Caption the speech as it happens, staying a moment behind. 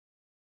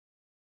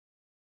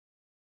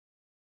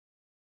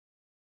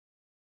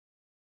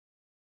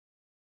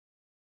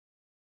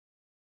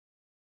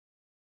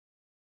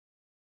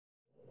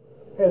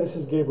Hey, this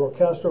is Gabriel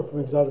Castro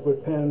from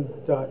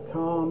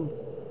ExoticWoodPen.com.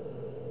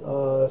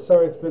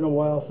 Sorry it's been a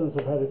while since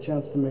I've had a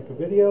chance to make a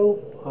video.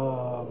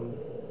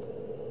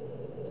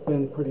 It's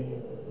been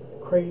pretty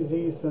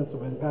crazy since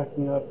I've been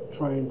packing up,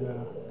 trying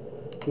to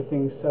get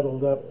things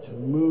settled up to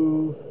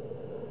move.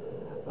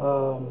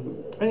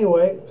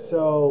 Anyway,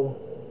 so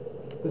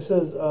this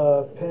is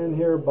a pen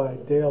here by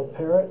Dale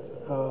Parrott.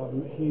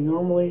 He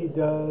normally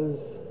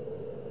does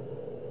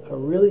a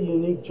really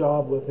unique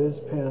job with his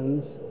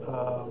pens.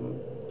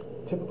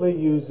 Typically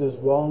uses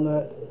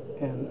walnut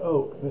and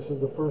oak. This is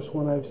the first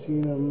one I've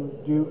seen him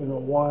do in a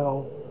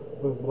while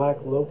with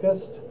black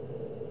locust.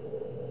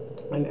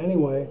 And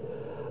anyway,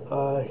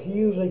 he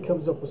usually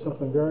comes up with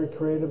something very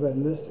creative,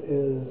 and this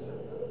is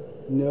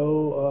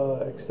no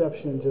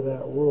exception to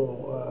that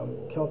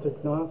rule.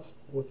 Celtic knots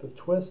with a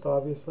twist,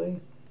 obviously.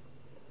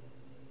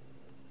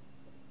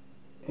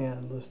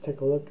 And let's take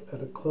a look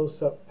at a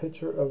close-up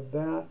picture of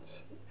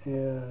that.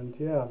 And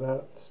yeah,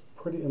 that's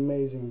pretty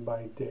amazing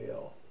by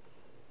Dale.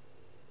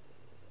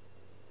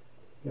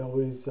 He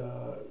always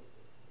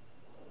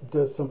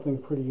does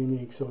something pretty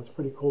unique, so it's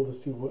pretty cool to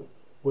see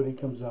what he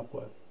comes up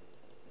with.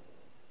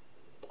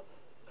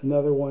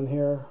 Another one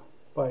here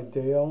by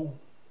Dale,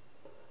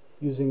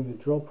 using the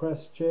drill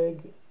press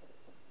jig,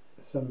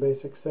 some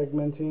basic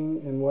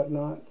segmenting and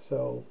whatnot,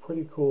 so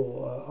pretty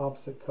cool.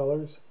 Opposite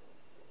colors.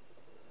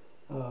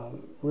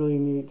 Really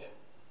neat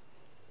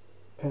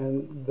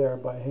pen there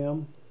by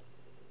him.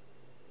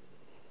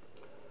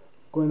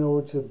 Going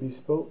over to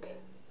Bespoke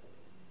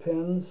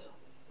Pens.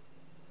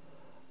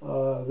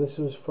 This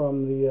is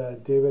from the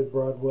David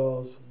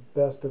Broadwell's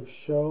Best of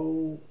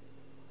Show.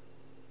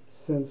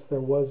 Since there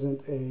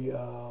wasn't a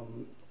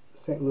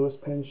St. Louis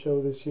pen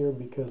show this year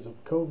because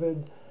of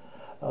COVID,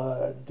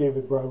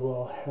 David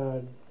Broadwell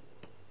had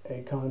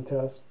a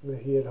contest that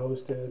he had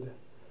hosted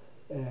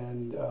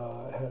and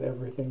had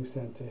everything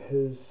sent to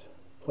his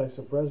place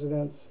of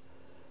residence,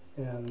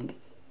 and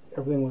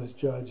everything was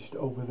judged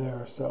over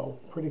there, so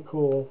pretty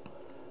cool.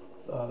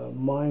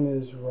 Mine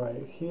is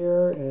right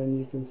here, and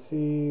you can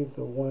see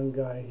the one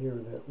guy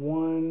here that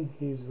won.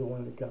 He's the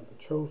one that got the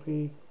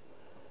trophy,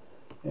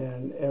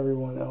 and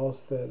everyone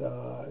else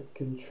that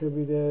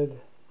contributed.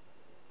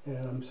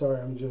 And I'm sorry,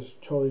 I'm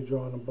just totally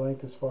drawing a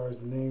blank as far as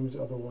the names,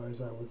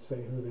 otherwise I would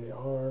say who they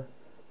are.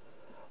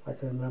 I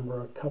can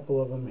remember a couple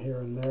of them here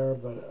and there,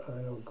 but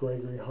I know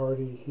Gregory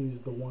Hardy, he's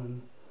the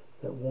one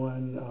that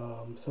won.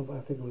 I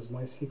think it was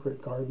My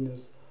Secret Garden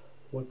is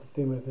what the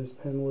theme of his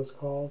pen was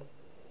called.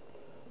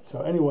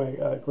 So anyway,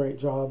 great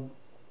job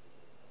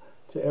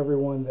to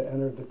everyone that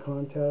entered the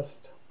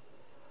contest.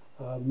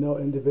 No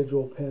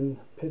individual pen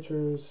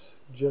pictures,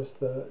 just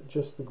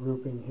the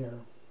grouping here.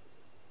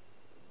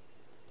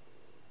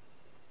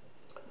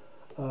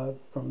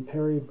 From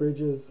Perry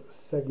Bridges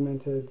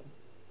Segmented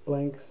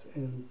Blanks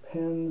and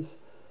Pens.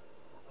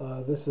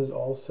 This is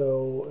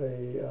also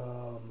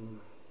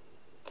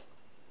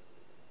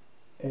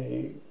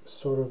a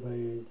sort of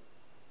a,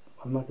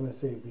 I'm not going to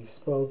say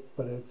bespoke,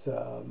 but it's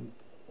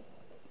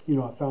you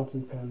know, a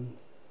fountain pen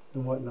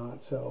and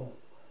whatnot. So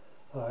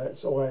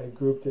I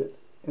grouped it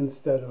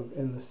instead of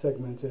in the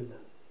segmented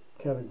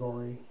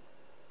category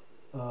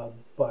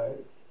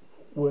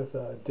with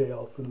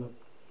Dale from the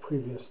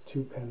previous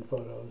two pen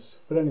photos.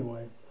 But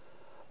anyway,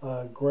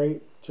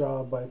 great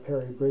job by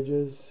Perry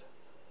Bridges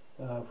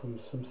from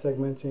some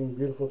segmenting,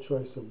 beautiful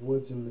choice of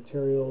woods and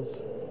materials.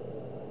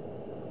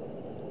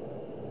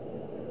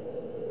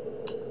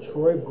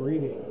 Troy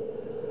Breeding,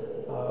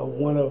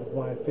 one of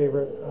my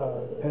favorite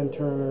pen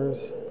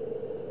turners,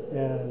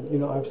 and you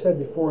know, I've said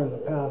before in the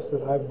past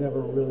that I've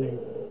never really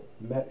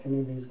met any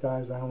of these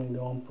guys. I only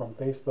know them from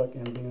Facebook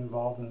and being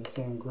involved in the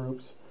same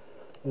groups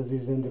as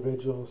these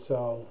individuals,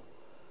 so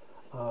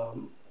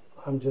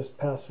I'm just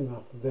passing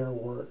off their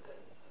work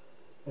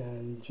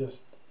and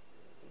just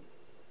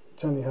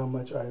telling you how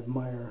much I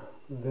admire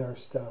their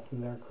stuff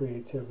and their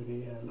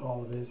creativity and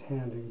all of his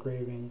hand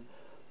engraving.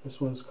 This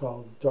one's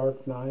called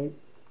Dark Night,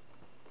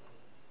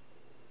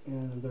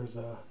 and there's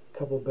a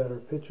couple better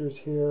pictures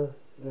here,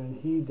 and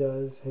he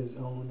does his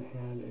own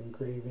hand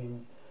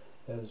engraving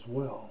as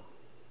well.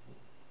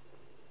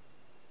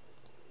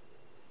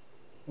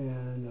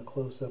 And a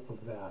close-up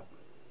of that.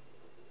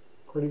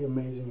 Pretty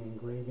amazing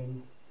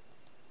engraving.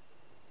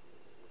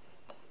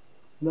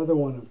 Another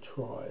one of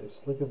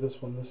Troy's. Look at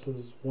this one. This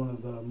is one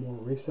of the more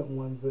recent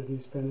ones that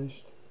he's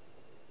finished,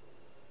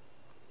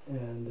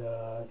 and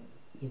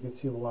you can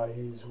see why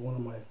he's one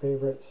of my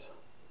favorites.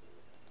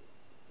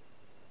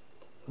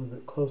 A little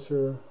bit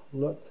closer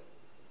look,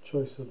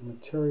 choice of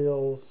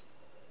materials,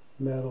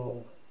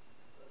 metal,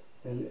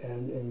 and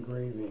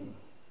engraving.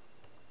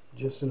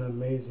 Just an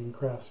amazing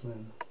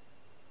craftsman.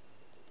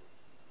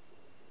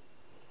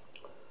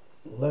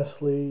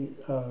 Leslie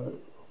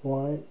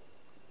White,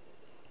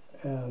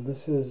 and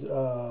this is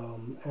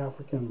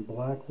African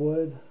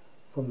Blackwood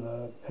from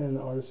the Pen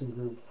Artisan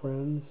Group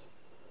Friends,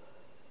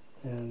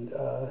 and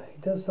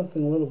he does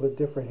something a little bit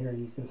different here.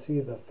 You can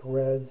see the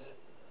threads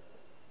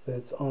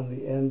that's on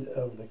the end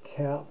of the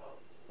cap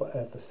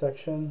at the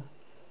section,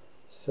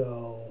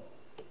 so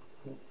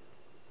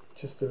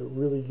just a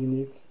really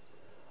unique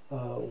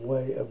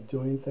way of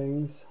doing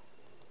things,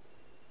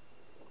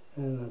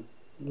 and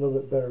a little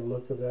bit better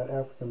look of that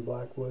African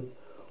blackwood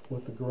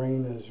with the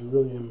grain is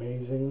really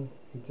amazing.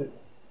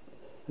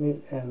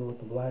 And with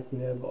the black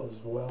nib as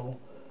well,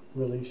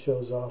 really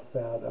shows off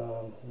that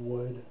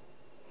wood.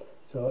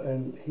 So,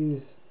 and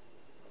he's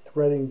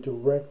threading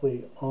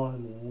directly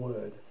on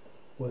wood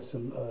with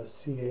some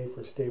CA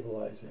for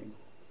stabilizing.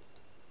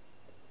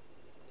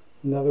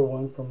 Another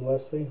one from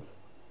Leslie.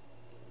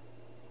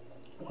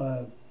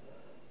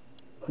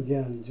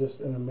 Again,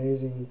 just an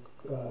amazing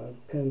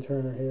pin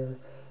turner here.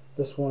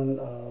 This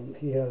one,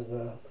 he has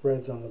the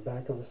threads on the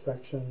back of the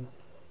section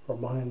or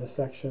behind the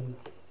section,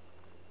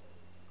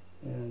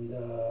 and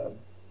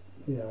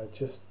yeah,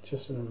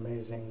 just an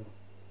amazing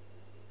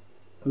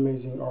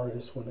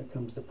artist when it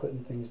comes to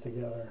putting things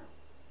together.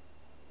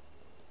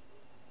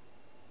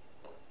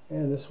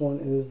 And this one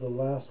is the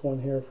last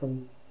one here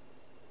from,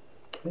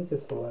 I think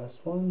it's the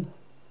last one.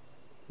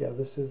 Yeah,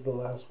 this is the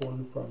last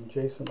one from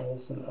Jason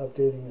Olson,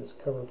 updating his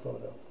cover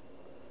photo.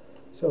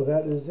 So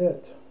that is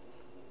it.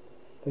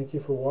 Thank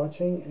you for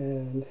watching,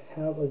 and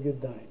have a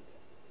good night.